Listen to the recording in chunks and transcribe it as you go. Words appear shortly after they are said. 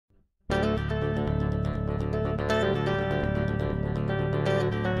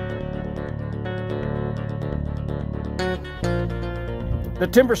The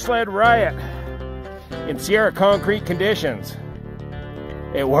Timbersled Riot in Sierra concrete conditions.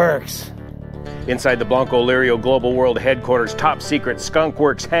 It works. Inside the Blanco Lirio Global World Headquarters top secret Skunk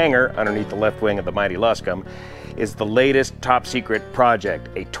Works hangar underneath the left wing of the mighty Luscombe is the latest top secret project,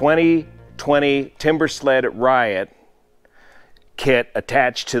 a 2020 Timbersled Riot kit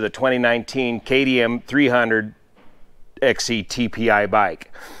attached to the 2019 KTM 300tpi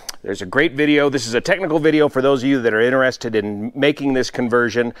bike. There's a great video. This is a technical video for those of you that are interested in making this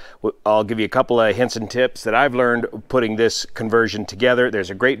conversion. I'll give you a couple of hints and tips that I've learned putting this conversion together.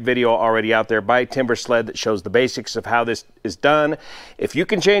 There's a great video already out there by Timbersled that shows the basics of how this is done. If you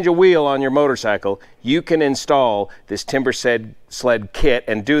can change a wheel on your motorcycle, you can install this Timbersled kit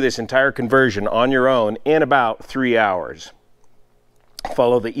and do this entire conversion on your own in about 3 hours.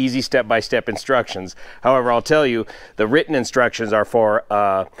 Follow the easy step-by-step instructions. However, I'll tell you, the written instructions are for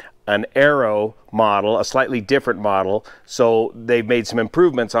an Aero model, a slightly different model, so they've made some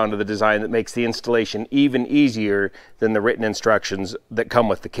improvements onto the design that makes the installation even easier than the written instructions that come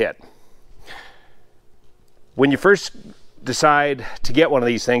with the kit. When you first decide to get one of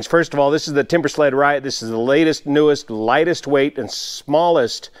these things, first of all, this is the Timbersled Riot. This is the latest, newest, lightest weight and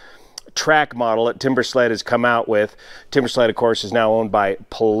smallest track model that Timbersled has come out with. Timbersled, of course, is now owned by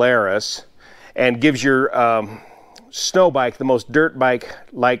Polaris and gives your snow bike the most dirt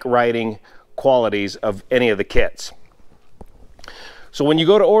bike-like riding qualities of any of the kits. So when you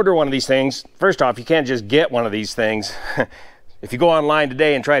go to order one of these things, first off, you can't just get one of these things. If you go online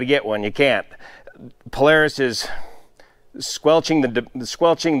today and try to get one, you can't. Polaris is squelching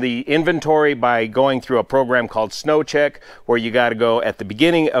the inventory by going through a program called Snow Check, where you got to go at the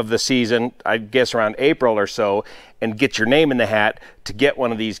beginning of the season, I guess around April or so, and get your name in the hat to get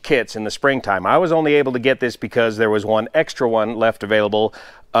one of these kits in the springtime. I was only able to get this because there was one extra one left available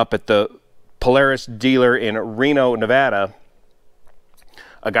up at the Polaris dealer in Reno, Nevada.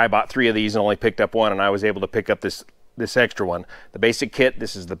 A guy bought 3 of these and only picked up one, and I was able to pick up this extra one. The basic kit,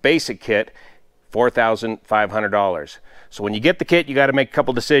 this is the basic kit, $4,500. So when you get the kit, you got to make a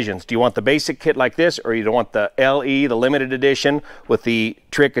couple decisions. Do you want the basic kit like this, or you don't want the LE, the limited edition, with the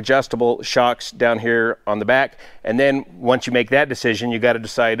trick adjustable shocks down here on the back? And then once you make that decision, you got to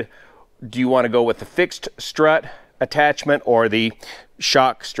decide, do you want to go with the fixed strut attachment or the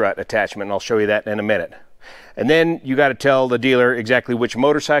shock strut attachment? And I'll show you that in a minute. And then you got to tell the dealer exactly which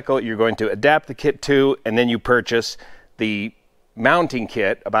motorcycle you're going to adapt the kit to, and then you purchase the mounting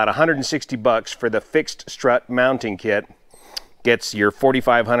kit. About $160 for the fixed strut mounting kit gets your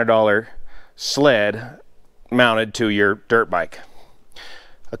 $4,500 sled mounted to your dirt bike.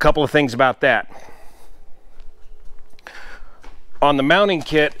 A couple of things about that. On the mounting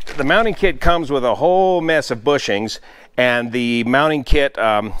kit comes with a whole mess of bushings, and the mounting kit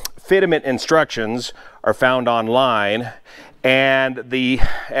fitment instructions are found online. And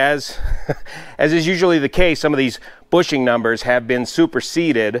as is usually the case, some of these bushing numbers have been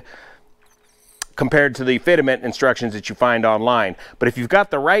superseded compared to the fitment instructions that you find online. But if you've got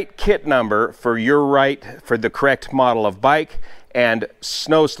the right kit number for the correct model of bike and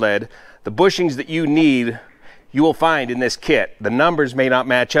snow sled, the bushings that you need, you will find in this kit. The numbers may not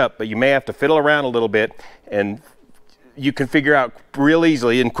match up, but you may have to fiddle around a little bit, and you can figure out real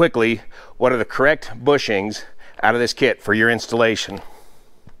easily and quickly what are the correct bushings out of this kit for your installation.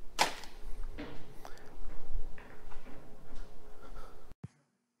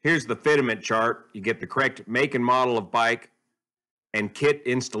 Here's the fitment chart. You get the correct make and model of bike and kit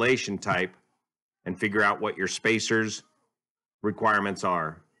installation type, and figure out what your spacers requirements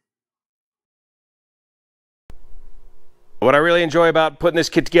are. What I really enjoy about putting this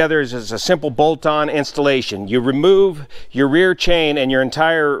kit together is it's a simple bolt-on installation. You remove your rear chain and your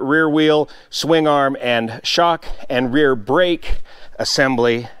entire rear wheel, swing arm, and shock and rear brake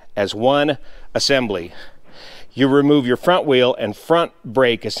assembly as one assembly. You remove your front wheel and front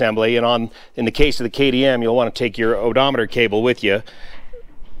brake assembly, and in the case of the KTM, you'll want to take your odometer cable with you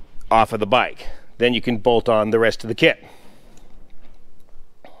off of the bike. Then you can bolt on the rest of the kit.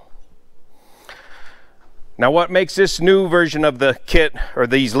 Now, what makes this new version of the kit, or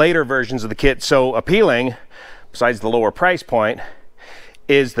these later versions of the kit, so appealing, besides the lower price point,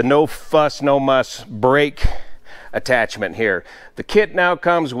 is the no fuss, no muss brake attachment here. The kit now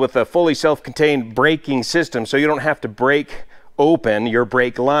comes with a fully self-contained braking system, so you don't have to break open your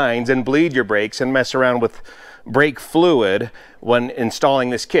brake lines and bleed your brakes and mess around with brake fluid when installing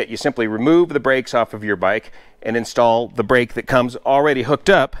this kit. You simply remove the brakes off of your bike and install the brake that comes already hooked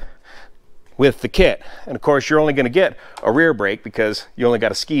up with the kit. And of course, you're only going to get a rear brake because you only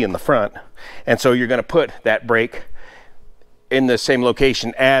got a ski in the front, and so you're going to put that brake in the same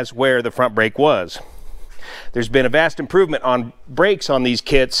location as where the front brake was. There's been a vast improvement on brakes on these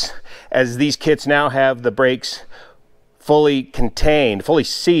kits, as these kits now have the brakes fully contained, fully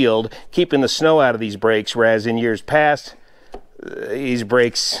sealed, keeping the snow out of these brakes, whereas in years past, these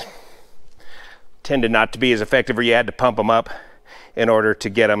brakes tended not to be as effective, or you had to pump them up in order to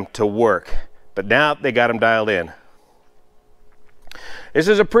get them to work. But now they got them dialed in. This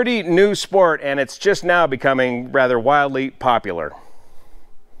is a pretty new sport, and it's just now becoming rather wildly popular.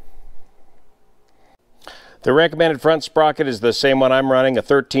 The recommended front sprocket is the same one I'm running, a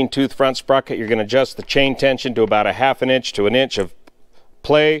 13-tooth front sprocket. You're going to adjust the chain tension to about a 1/2 inch to 1 inch of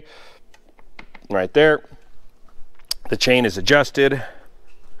play. Right there. The chain is adjusted.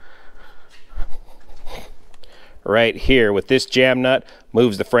 Right here with this jam nut,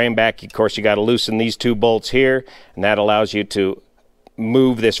 moves the frame back. Of course, you got to loosen these 2 bolts here, and that allows you to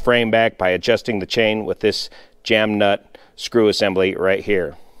move this frame back by adjusting the chain with this jam nut screw assembly right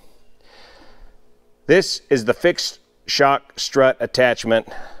here. This is the fixed shock strut attachment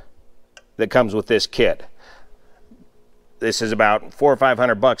that comes with this kit. This is about $400 or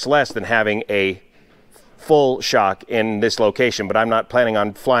 $500 less than having a full shock in this location, but I'm not planning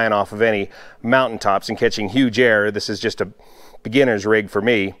on flying off of any mountaintops and catching huge air. This is just a beginner's rig for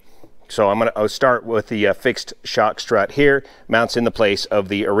me. So I'll start with the fixed shock strut here. Mounts in the place of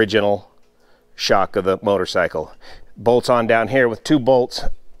the original shock of the motorcycle. Bolts on down here with 2 bolts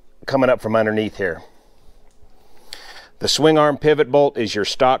coming up from underneath here. The swing arm pivot bolt is your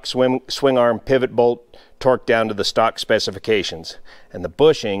stock swing arm pivot bolt, torqued down to the stock specifications. And the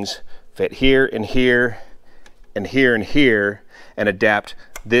bushings fit here and here and here and here, and adapt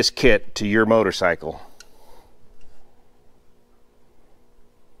this kit to your motorcycle.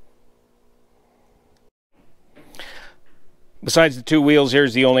 Besides the 2 wheels,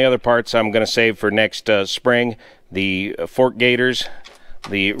 here's the only other parts I'm going to save for next spring. The fork gaiters,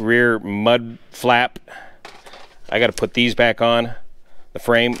 the rear mud flap. I got to put these back on. The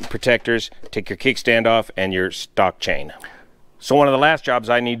frame protectors, take your kickstand off, and your stock chain. So one of the last jobs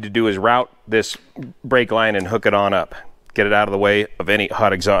I need to do is route this brake line and hook it on up. Get it out of the way of any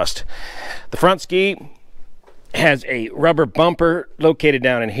hot exhaust. The front ski has a rubber bumper located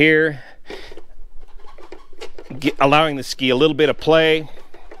down in here, allowing the ski a little bit of play.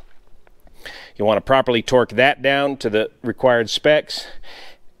 You want to properly torque that down to the required specs,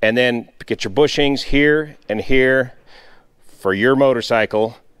 and then get your bushings here and here for your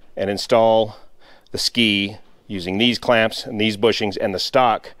motorcycle, and install the ski using these clamps and these bushings and the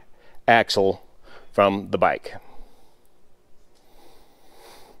stock axle from the bike.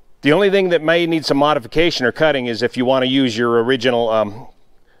 The only thing that may need some modification or cutting is if you want to use your original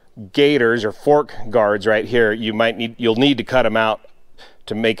gaiters or fork guards right here. You'll need to cut them out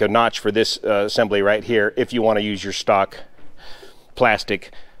to make a notch for this assembly right here if you want to use your stock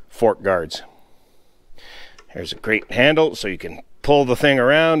plastic fork guards. Here's a great handle so you can pull the thing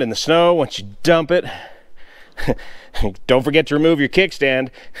around in the snow once you dump it. Don't forget to remove your kickstand.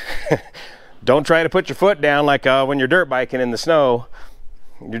 Don't try to put your foot down like when you're dirt biking in the snow.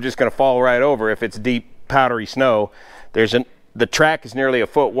 You're just going to fall right over if it's deep powdery snow. The track is nearly 1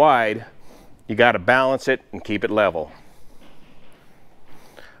 foot wide. You got to balance it and keep it level.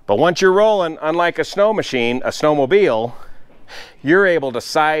 But once you're rolling, unlike a snow machine, a snowmobile, you're able to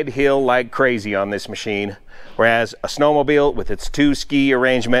side hill like crazy on this machine. Whereas a snowmobile with its 2 ski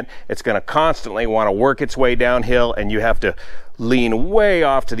arrangement, it's going to constantly want to work its way downhill, and you have to lean way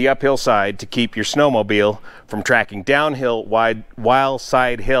off to the uphill side to keep your snowmobile from tracking downhill while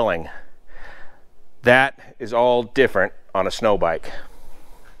side hilling. That is all different on a snow bike.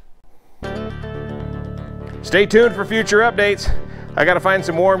 Stay tuned for future updates. I got to find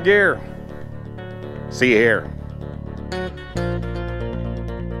some warm gear. See you here.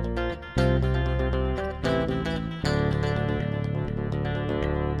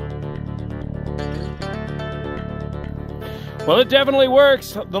 Well, it definitely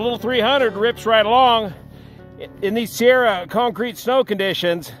works. The little 300 rips right along. In these Sierra concrete snow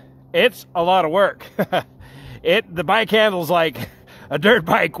conditions, it's a lot of work. The bike handles like a dirt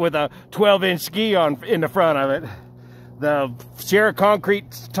bike with a 12-inch ski in the front of it. The Sierra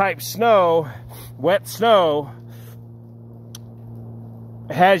concrete type snow, wet snow,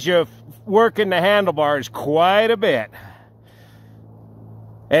 has you working the handlebars quite a bit.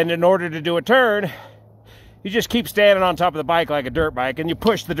 And in order to do a turn, you just keep standing on top of the bike like a dirt bike, and you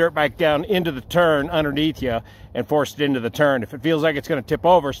push the dirt bike down into the turn underneath you and force it into the turn. If it feels like it's going to tip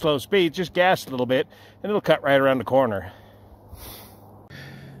over slow speed, just gas a little bit and it'll cut right around the corner.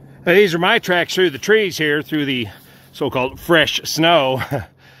 Now, these are my tracks through the trees here, through the so-called fresh snow.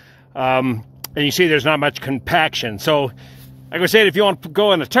 And you see there's not much compaction. So Like I said, if you want to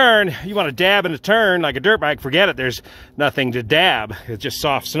go in a turn, you want to dab in a turn like a dirt bike, forget it. There's nothing to dab. It's just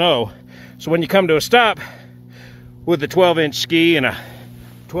soft snow. So when you come to a stop with a 12-inch ski and a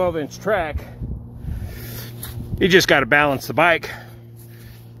 12-inch track, you just got to balance the bike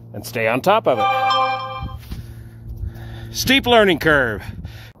and stay on top of it. Steep learning curve.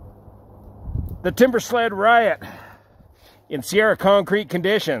 The Timbersled Riot in Sierra concrete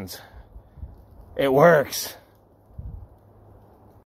conditions. It works.